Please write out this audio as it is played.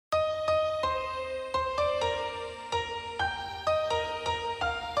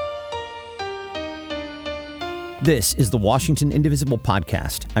This is the Washington Indivisible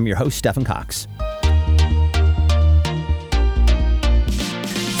podcast. I'm your host, Stephen Cox.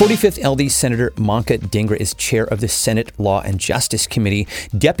 45th LD Senator Manka Dhingra is chair of the Senate Law and Justice Committee,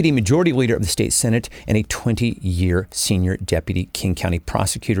 Deputy Majority Leader of the state Senate, and a 20-year senior deputy King County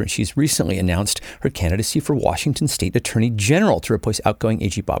prosecutor. And she's recently announced her candidacy for Washington State Attorney General to replace outgoing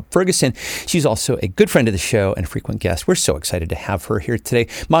AG Bob Ferguson. She's also a good friend of the show and a frequent guest. We're so excited to have her here today.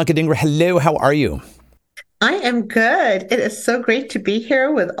 Manka Dhingra, hello. How are you? I am good. It is so great to be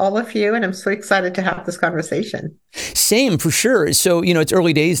here with all of you, and I'm so excited to have this conversation. Same, for sure. So, it's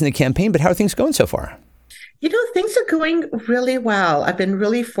early days in the campaign, but how are things going so far? Things are going really well. I've been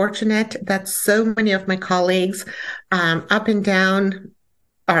really fortunate that so many of my colleagues up and down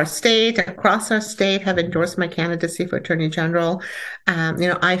our state, across our state, have endorsed my candidacy for Attorney General.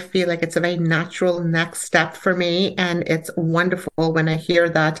 I feel like it's a very natural next step for me, and it's wonderful when I hear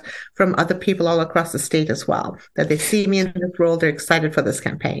that from other people all across the state as well, that they see me in this role, they're excited for this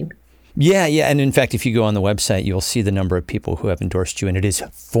campaign. Yeah. And in fact, if you go on the website, you'll see the number of people who have endorsed you, and it is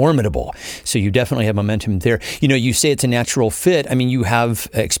formidable. So you definitely have momentum there. You say it's a natural fit. I mean, you have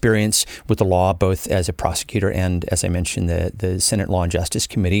experience with the law, both as a prosecutor and, as I mentioned, the Senate Law and Justice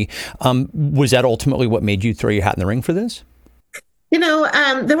Committee. Was that ultimately what made you throw your hat in the ring for this?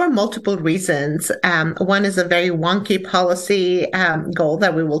 There were multiple reasons. One is a very wonky policy goal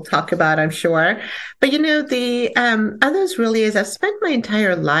that we will talk about, I'm sure. But, the others really is I've spent my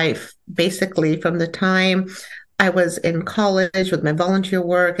entire life, basically, from the time I was in college with my volunteer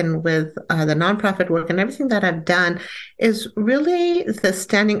work and with the nonprofit work and everything that I've done, is really the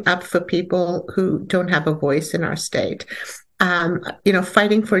standing up for people who don't have a voice in our state.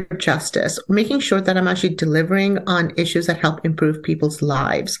 Fighting for justice, making sure that I'm actually delivering on issues that help improve people's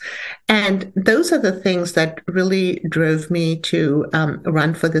lives. And those are the things that really drove me to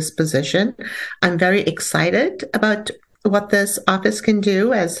run for this position. I'm very excited about what this office can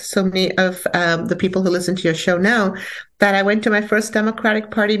do, as so many of the people who listen to your show know, that I went to my first Democratic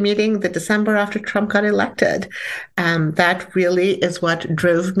Party meeting the December after Trump got elected. That really is what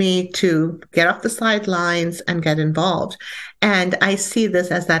drove me to get off the sidelines and get involved. And I see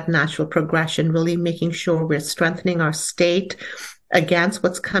this as that natural progression, really making sure we're strengthening our state against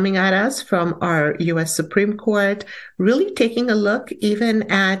what's coming at us from our U.S. Supreme Court, really taking a look even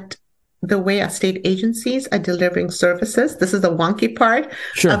at the way our state agencies are delivering services. This is the wonky part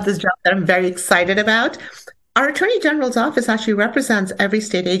of this job that I'm very excited about. Our Attorney General's office actually represents every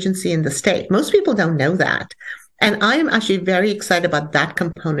state agency in the state. Most people don't know that. And I am actually very excited about that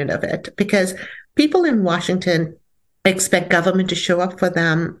component of it, because people in Washington expect government to show up for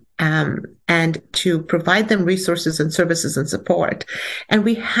them and to provide them resources and services and support. And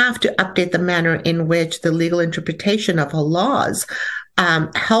we have to update the manner in which the legal interpretation of our laws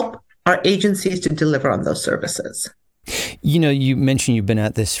help our agencies to deliver on those services. You mentioned you've been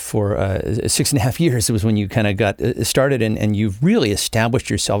at this for 6.5 years. It was when you kind of got started, and you've really established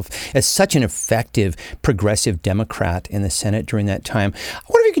yourself as such an effective progressive Democrat in the Senate during that time. I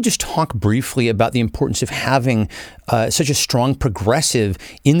wonder if you could just talk briefly about the importance of having such a strong progressive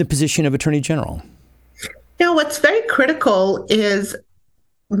in the position of Attorney General. What's very critical is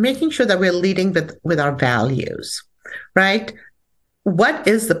making sure that we're leading with our values, right? What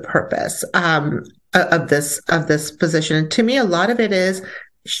is the purpose of this position? And to me, a lot of it is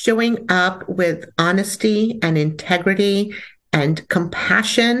showing up with honesty and integrity and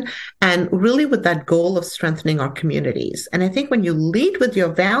compassion, and really with that goal of strengthening our communities. And I think when you lead with your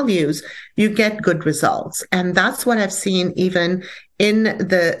values, you get good results. And that's what I've seen even in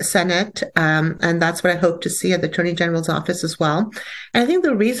the Senate, and that's what I hope to see at the Attorney General's office as well. And I think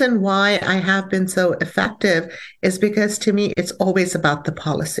the reason why I have been so effective is because, to me, it's always about the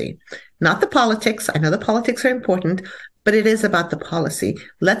policy, not the politics. I know the politics are important, but it is about the policy.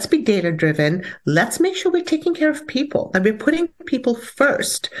 Let's be data-driven. Let's make sure we're taking care of people, that we're putting people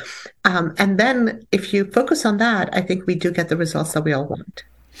first. And then if you focus on that, I think we do get the results that we all want.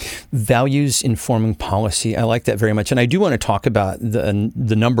 Values informing policy. I like that very much. And I do want to talk about the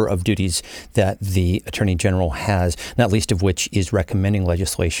number of duties that the Attorney General has, not least of which is recommending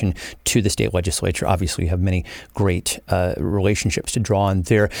legislation to the state legislature. Obviously, you have many great relationships to draw on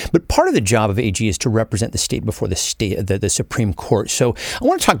there. But part of the job of AG is to represent the state before the Supreme Court. So I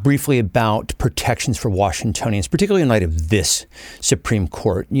want to talk briefly about protections for Washingtonians, particularly in light of this Supreme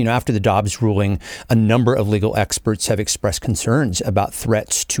Court. After the Dobbs ruling, a number of legal experts have expressed concerns about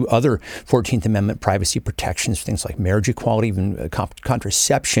threats to other 14th Amendment privacy protections, things like marriage equality, even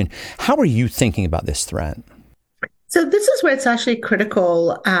contraception. How are you thinking about this threat? So this is where it's actually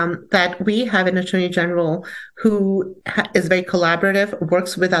critical that we have an Attorney General who is very collaborative,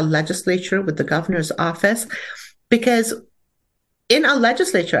 works with our legislature, with the governor's office. because in our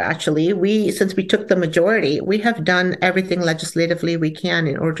legislature, actually, since we took the majority, we have done everything legislatively we can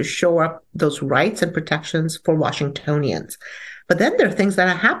in order to shore up those rights and protections for Washingtonians. But then there are things that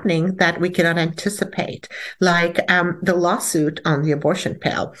are happening that we cannot anticipate, like the lawsuit on the abortion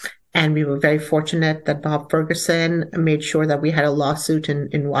pill. And we were very fortunate that Bob Ferguson made sure that we had a lawsuit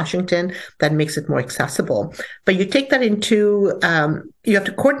in Washington that makes it more accessible. But you take that into, you have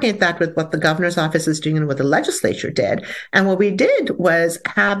to coordinate that with what the governor's office is doing and what the legislature did. And what we did was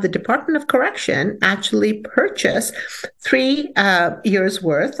have the Department of Correction actually purchase 3 years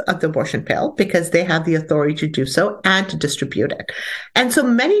worth of the abortion pill because they have the authority to do so and to distribute it. And so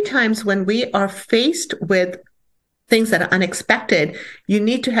many times when we are faced with things that are unexpected, you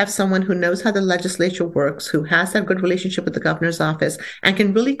need to have someone who knows how the legislature works, who has that good relationship with the governor's office, and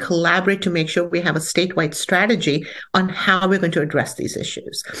can really collaborate to make sure we have a statewide strategy on how we're going to address these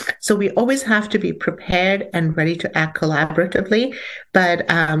issues. So we always have to be prepared and ready to act collaboratively.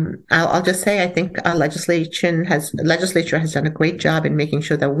 But I'll just say, I think our legislature has done a great job in making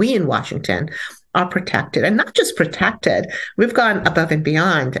sure that we in Washington are protected, and not just protected. We've gone above and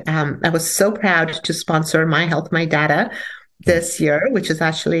beyond. I was so proud to sponsor My Health, My Data this year, which is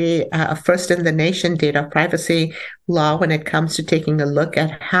actually a first in the nation data privacy law when it comes to taking a look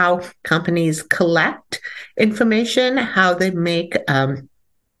at how companies collect information, how they make how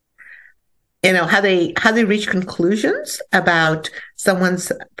they reach conclusions about someone's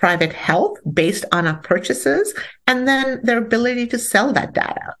private health based on our purchases, and then their ability to sell that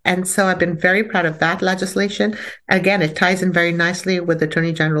data. And so I've been very proud of that legislation. Again, it ties in very nicely with the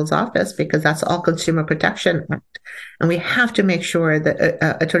Attorney General's office because that's all Consumer Protection Act. And we have to make sure that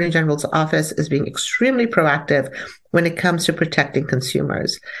Attorney General's office is being extremely proactive when it comes to protecting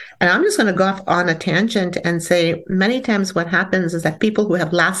consumers. And I'm just going to go off on a tangent and say many times what happens is that people who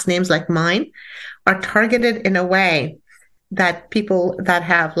have last names like mine are targeted in a way that people that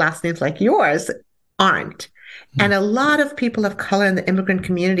have last names like yours aren't. And a lot of people of color in the immigrant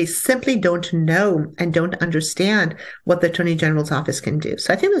community simply don't know and don't understand what the Attorney General's office can do.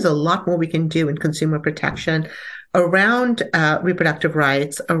 So I think there's a lot more we can do in consumer protection around reproductive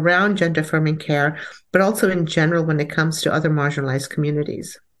rights, around gender-affirming care, but also in general when it comes to other marginalized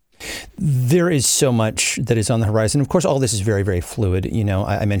communities. There is so much that is on the horizon. Of course, all this is very, very fluid. You know,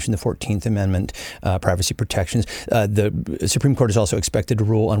 I mentioned the 14th Amendment, privacy protections. The Supreme Court is also expected to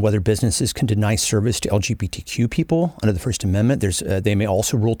rule on whether businesses can deny service to LGBTQ people under the First Amendment. They may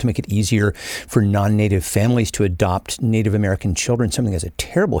also rule to make it easier for non-Native families to adopt Native American children, something that has a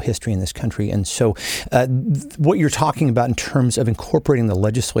terrible history in this country. And so what you're talking about in terms of incorporating the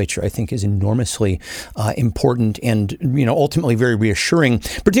legislature, I think, is enormously important and, you know, ultimately very reassuring,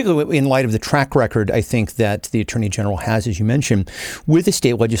 particularly in light of the track record, I think, that the Attorney General has, as you mentioned, with the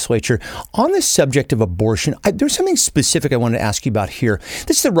state legislature. On the subject of abortion, there's something specific I wanted to ask you about here.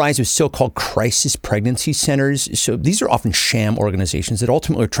 This is the rise of so-called crisis pregnancy centers. So these are often sham organizations that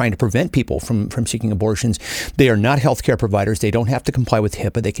ultimately are trying to prevent people from seeking abortions. They are not healthcare providers. They don't have to comply with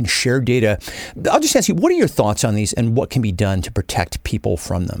HIPAA. They can share data. I'll just ask you, what are your thoughts on these and what can be done to protect people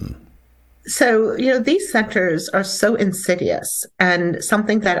from them? So, you know, these centers are so insidious and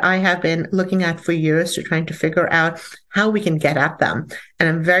something that I have been looking at for years to trying to figure out how we can get at them. And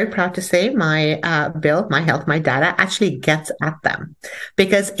I'm very proud to say my bill, My Health, My Data, actually gets at them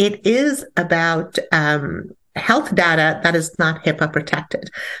because it is about health data that is not HIPAA protected.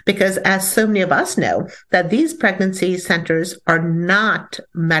 Because as so many of us know, that these pregnancy centers are not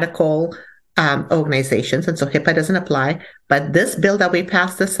medical organizations, and so HIPAA doesn't apply. But this bill that we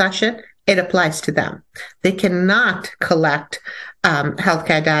passed this session, it applies to them. They cannot collect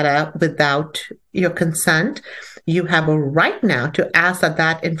healthcare data without your consent. You have a right now to ask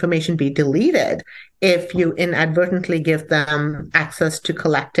that information be deleted if you inadvertently give them access to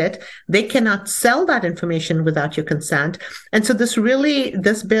collect it. They cannot sell that information without your consent. And so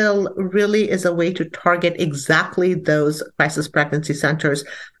this bill really is a way to target exactly those crisis pregnancy centers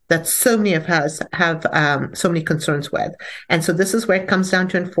that so many of us have so many concerns with. And so this is where it comes down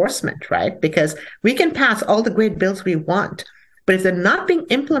to enforcement, right? Because we can pass all the great bills we want, but if they're not being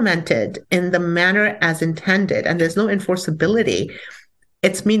implemented in the manner as intended and there's no enforceability,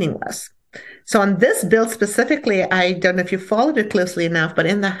 it's meaningless. So on this bill specifically, I don't know if you followed it closely enough, but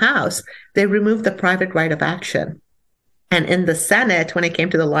in the House, they removed the private right of action. And in the Senate, when it came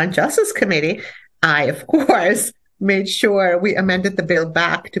to the Law and Justice Committee, I, of course, made sure we amended the bill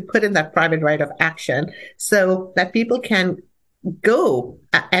back to put in that private right of action so that people can go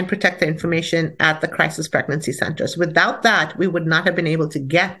and protect the information at the crisis pregnancy centers. Without that, we would not have been able to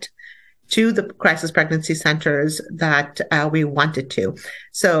get to the crisis pregnancy centers that we wanted to.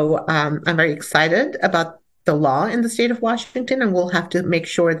 So I'm very excited about the law in the state of Washington, and we'll have to make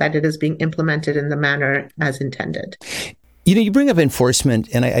sure that it is being implemented in the manner as intended. You bring up enforcement,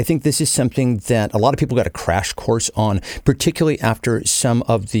 and I think this is something that a lot of people got a crash course on, particularly after some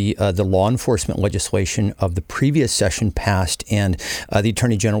of the law enforcement legislation of the previous session passed, and the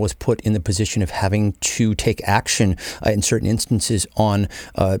Attorney General was put in the position of having to take action in certain instances on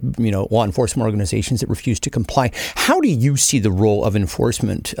law enforcement organizations that refuse to comply. How do you see the role of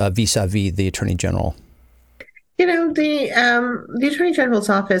enforcement vis-a-vis the Attorney General? The Attorney General's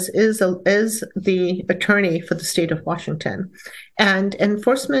office is the attorney for the state of Washington, and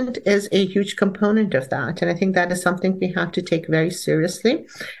enforcement is a huge component of that. And I think that is something we have to take very seriously.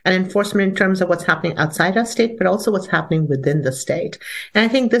 And enforcement in terms of what's happening outside our state, but also what's happening within the state. And I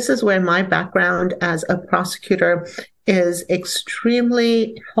think this is where my background as a prosecutor is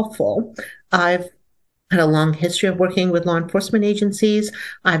extremely helpful. I've had a long history of working with law enforcement agencies.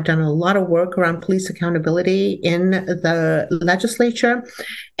 I've done a lot of work around police accountability in the legislature.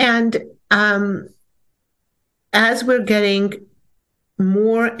 And as we're getting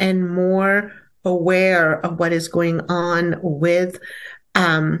more and more aware of what is going on with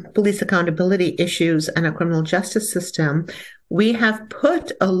police accountability issues and our criminal justice system, we have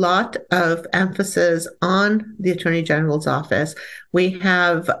put a lot of emphasis on the Attorney General's office. We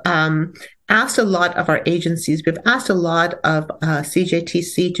have asked a lot of our agencies, we've asked a lot of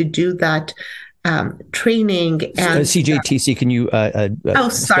CJTC to do that training. And CJTC, can you spell that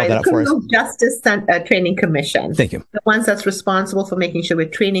out for us? Criminal Justice Training Commission. Thank you. The ones that's responsible for making sure we're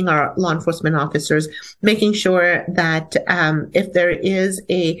training our law enforcement officers, making sure that if there is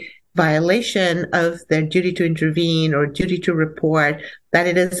a violation of their duty to intervene or duty to report, that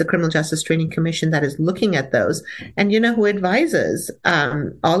it is the Criminal Justice Training Commission that is looking at those. And who advises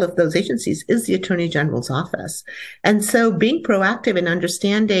all of those agencies is the Attorney General's office. And so being proactive in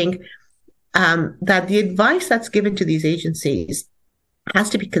understanding that the advice that's given to these agencies has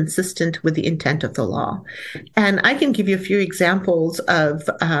to be consistent with the intent of the law. And I can give you a few examples of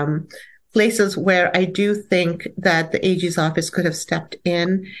places where I do think that the AG's office could have stepped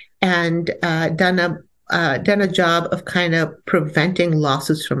in and done a job of kind of preventing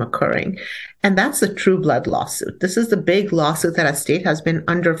lawsuits from occurring. And that's the True Blood lawsuit. This is the big lawsuit that our state has been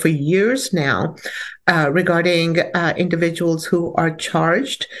under for years now regarding individuals who are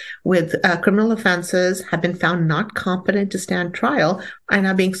charged with criminal offenses, have been found not competent to stand trial, and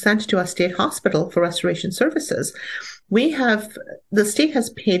are being sent to a state hospital for restoration services. The state has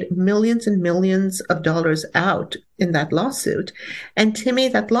paid millions and millions of dollars out in that lawsuit. And to me,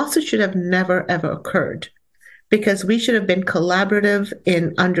 that lawsuit should have never, ever occurred, because we should have been collaborative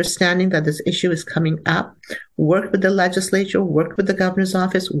in understanding that this issue is coming up, worked with the legislature, worked with the governor's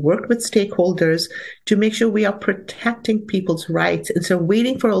office, worked with stakeholders to make sure we are protecting people's rights instead of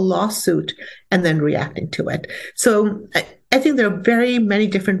waiting for a lawsuit and then reacting to it. So I think there are very many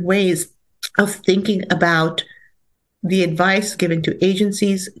different ways of thinking about the advice given to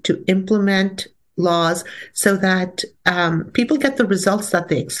agencies to implement laws so that people get the results that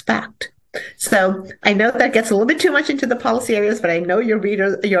they expect. So I know that gets a little bit too much into the policy areas, but I know your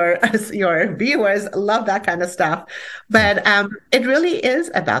readers, your viewers love that kind of stuff. But it really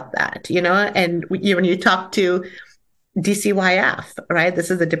is about that, and when you talk to DCYF, right? This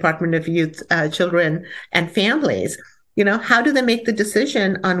is the Department of Youth, Children, and Families. How do they make the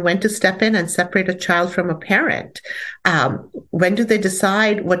decision on when to step in and separate a child from a parent? When do they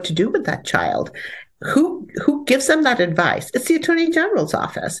decide what to do with that child? Who gives them that advice? It's the Attorney General's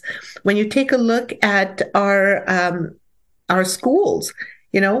office. When you take a look at our schools,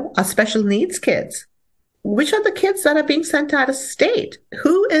 our special needs kids, which are the kids that are being sent out of state?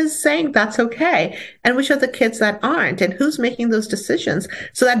 Who is saying that's okay? And which are the kids that aren't? And who's making those decisions?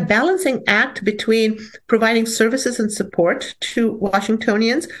 So that balancing act between providing services and support to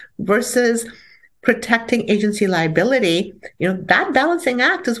Washingtonians versus protecting agency liability, that balancing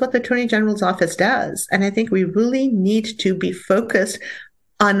act is what the Attorney General's office does. And I think we really need to be focused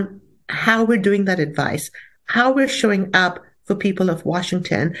on how we're doing that advice, how we're showing up for people of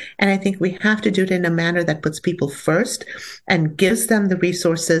Washington. And I think we have to do it in a manner that puts people first and gives them the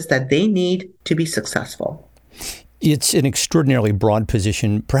resources that they need to be successful. It's an extraordinarily broad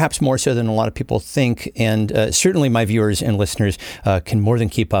position, perhaps more so than a lot of people think. And certainly my viewers and listeners can more than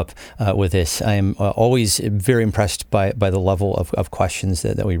keep up with this. I am always very impressed by the level of questions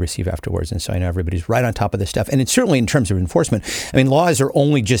that we receive afterwards. And so I know everybody's right on top of this stuff. And it's certainly in terms of enforcement. I mean, laws are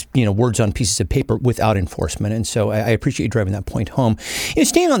only just, words on pieces of paper without enforcement. And so I appreciate you driving that point home.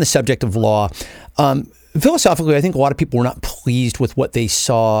 Staying on the subject of law, Philosophically, I think a lot of people were not pleased with what they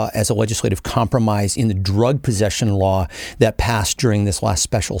saw as a legislative compromise in the drug possession law that passed during this last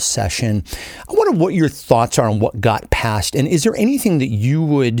special session. I wonder what your thoughts are on what got passed, and is there anything that you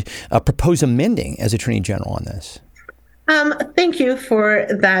would propose amending as Attorney General on this? Thank you for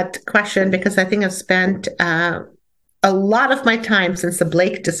that question, because I think I've spent a lot of my time since the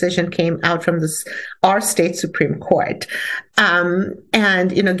Blake decision came out from our state Supreme Court.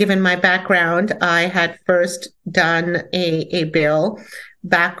 And, given my background, I had first done a bill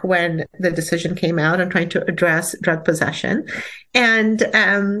back when the decision came out on trying to address drug possession. And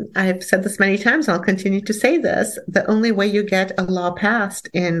I've said this many times, and I'll continue to say this: the only way you get a law passed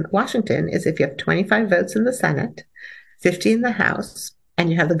in Washington is if you have 25 votes in the Senate, 50 in the House,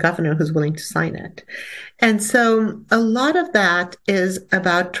 and you have the governor who's willing to sign it. And so a lot of that is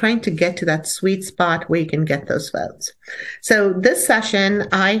about trying to get to that sweet spot where you can get those votes. So this session,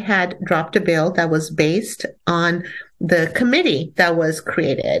 I had dropped a bill that was based on the committee that was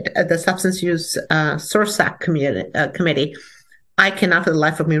created, the Substance Use SORSAC committee. I cannot for the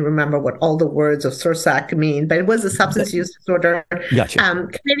life of me remember what all the words of SORSAC mean, but it was a substance use disorder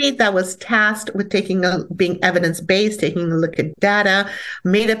committee that was tasked with being evidence-based, taking a look at data,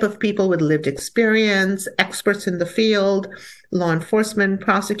 made up of people with lived experience, experts in the field, law enforcement,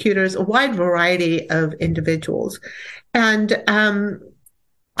 prosecutors, a wide variety of individuals. And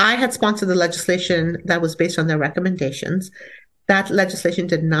I had sponsored the legislation that was based on their recommendations. That legislation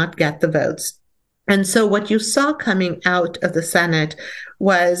did not get the votes. And so what you saw coming out of the Senate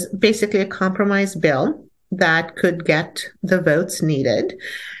was basically a compromise bill that could get the votes needed.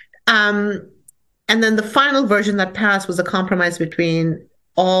 And then the final version that passed was a compromise between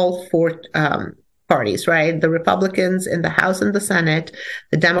all four parties, right? The Republicans in the House and the Senate,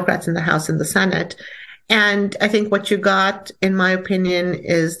 the Democrats in the House and the Senate. And I think what you got, in my opinion,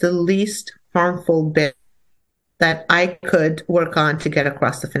 is the least harmful bill that I could work on to get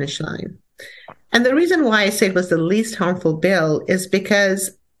across the finish line. And the reason why I say it was the least harmful bill is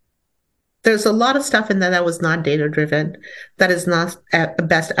because there's a lot of stuff in there that was not data-driven, that is not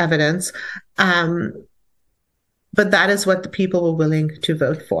best evidence. But that is what the people were willing to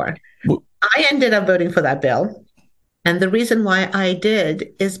vote for. I ended up voting for that bill. And the reason why I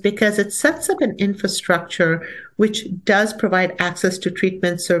did is because it sets up an infrastructure which does provide access to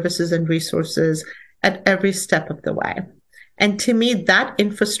treatment services and resources at every step of the way. And to me, that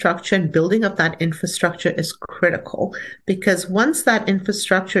infrastructure and building of that infrastructure is critical, because once that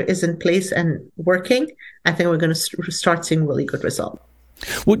infrastructure is in place and working, I think we're going to start seeing really good results.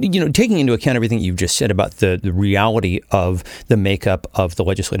 Well, taking into account everything you've just said about the reality of the makeup of the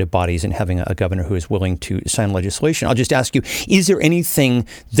legislative bodies and having a governor who is willing to sign legislation, I'll just ask you, is there anything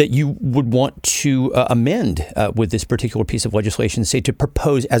that you would want to amend with this particular piece of legislation, say to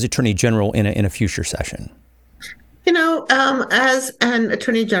propose as Attorney General in a future session? As an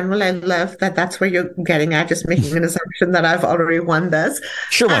Attorney General, I love that that's where you're getting at, just making an assumption that I've already won this.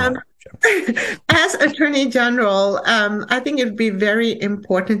 Sure. As Attorney General, I think it'd be very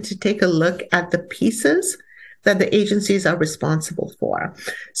important to take a look at the pieces that the agencies are responsible for.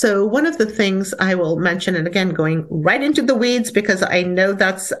 So one of the things I will mention, and again, going right into the weeds, because I know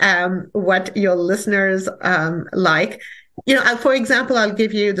that's what your listeners like. For example, I'll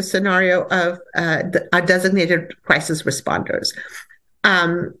give you the scenario of our designated crisis responders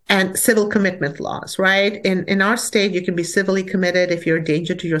and civil commitment laws, right? In our state, you can be civilly committed if you're a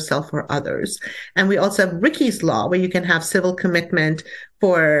danger to yourself or others. And we also have Ricky's Law, where you can have civil commitment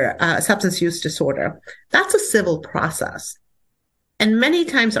for substance use disorder. That's a civil process. And many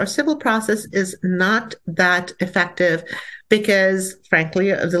times our civil process is not that effective because,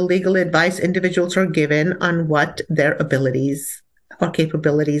 frankly, of the legal advice individuals are given on what their abilities or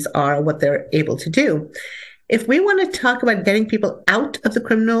capabilities are, what they're able to do. If we want to talk about getting people out of the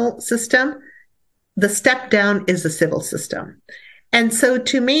criminal system, the step down is the civil system. And so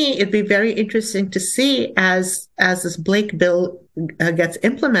to me, it'd be very interesting to see as this Blake bill gets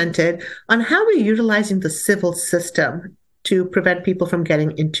implemented on how we're utilizing the civil system to prevent people from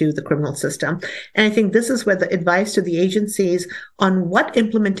getting into the criminal system. And I think this is where the advice to the agencies on what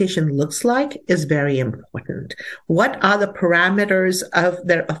implementation looks like is very important. What are the parameters of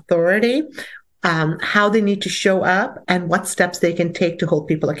their authority? How they need to show up and what steps they can take to hold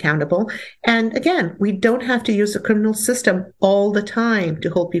people accountable. And again, we don't have to use the criminal system all the time to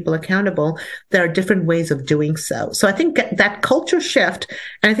hold people accountable. There are different ways of doing so. So I think that culture shift,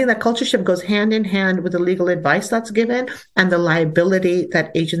 and I think that culture shift goes hand in hand with the legal advice that's given and the liability that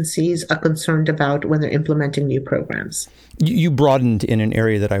agencies are concerned about when they're implementing new programs. You broadened in an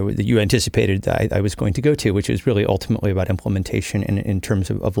area that you anticipated that I was going to go to, which is really ultimately about implementation in terms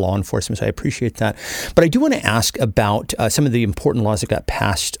of law enforcement. So I appreciate appreciate that. But I do want to ask about some of the important laws that got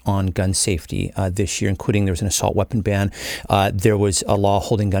passed on gun safety this year, including there was an assault weapon ban. There was a law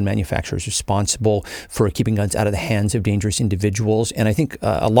holding gun manufacturers responsible for keeping guns out of the hands of dangerous individuals. And I think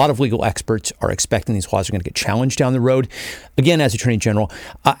a lot of legal experts are expecting these laws are going to get challenged down the road. Again, as Attorney General,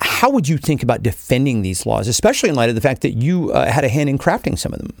 how would you think about defending these laws, especially in light of the fact that you had a hand in crafting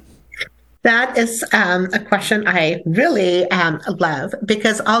some of them? That is a question I really love,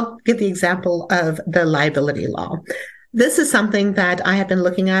 because I'll give the example of the liability law. This is something that I have been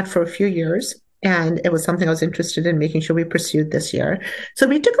looking at for a few years, and it was something I was interested in making sure we pursued this year. So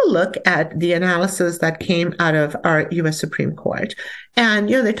we took a look at the analysis that came out of our U.S. Supreme Court. And,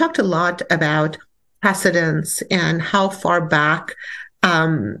 they talked a lot about precedents and how far back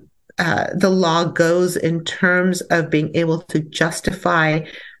the law goes in terms of being able to justify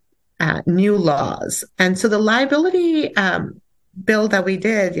new laws. And so the liability bill that we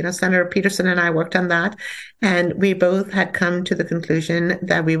did, Senator Peterson and I worked on that, and we both had come to the conclusion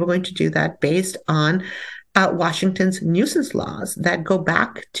that we were going to do that based on Washington's nuisance laws that go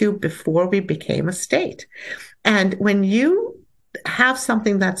back to before we became a state. And when you have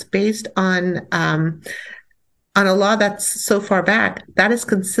something that's based on a law that's so far back, that is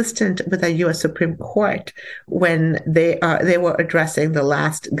consistent with the U.S. Supreme Court when they were addressing the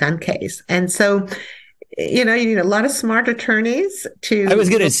last gun case. And so, you need a lot of smart attorneys to... I was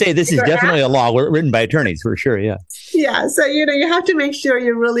going to say, this is definitely a law written by attorneys, for sure, yeah. Yeah, so, you have to make sure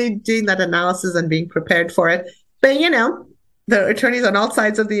you're really doing that analysis and being prepared for it. But, there are attorneys on all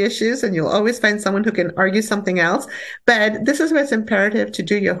sides of the issues, and you'll always find someone who can argue something else. But this is where it's imperative to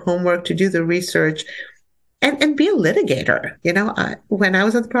do your homework, to do the research, and be a litigator. When I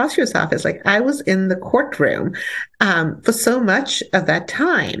was at the prosecutor's office, I was in the courtroom for so much of that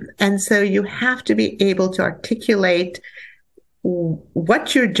time. And so you have to be able to articulate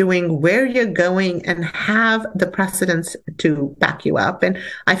what you're doing, where you're going, and have the precedents to back you up. And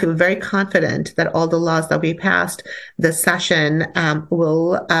I feel very confident that all the laws that we passed this session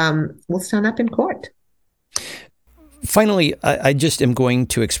will stand up in court. Finally, I just am going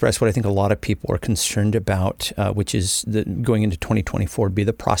to express what I think a lot of people are concerned about, which is going into 2024 would be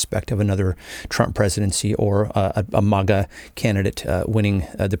the prospect of another Trump presidency or a MAGA candidate winning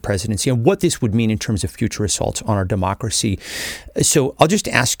the presidency, and what this would mean in terms of future assaults on our democracy. So I'll just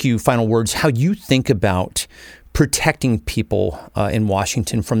ask you final words, how you think about protecting people in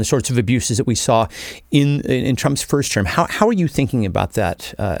Washington from the sorts of abuses that we saw in Trump's first term. How are you thinking about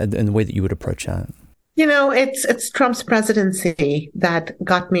that and the way that you would approach that? It's Trump's presidency that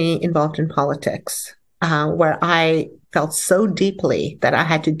got me involved in politics, where I felt so deeply that I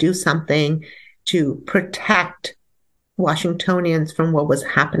had to do something to protect Washingtonians from what was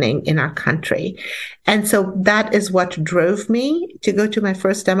happening in our country. And so that is what drove me to go to my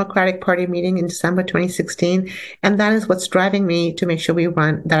first Democratic Party meeting in December 2016. And that is what's driving me to make sure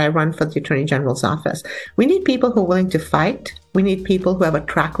I run for the Attorney General's office. We need people who are willing to fight. We need people who have a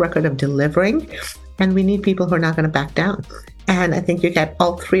track record of delivering. And we need people who are not going to back down. And I think you get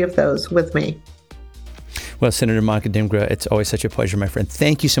all three of those with me. Well, Senator Manka Dhingra, it's always such a pleasure, my friend.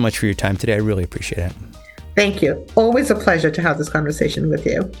 Thank you so much for your time today. I really appreciate it. Thank you. Always a pleasure to have this conversation with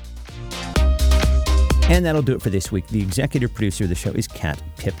you. And that'll do it for this week. The executive producer of the show is Kat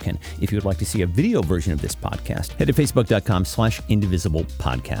Pipkin. If you would like to see a video version of this podcast, head to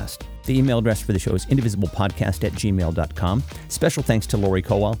facebook.com/indivisiblepodcast. The email address for the show is indivisiblepodcast@gmail.com. Special thanks to Lori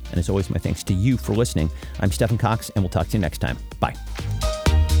Colwell. And as always, my thanks to you for listening. I'm Stephen Cox, and we'll talk to you next time. Bye.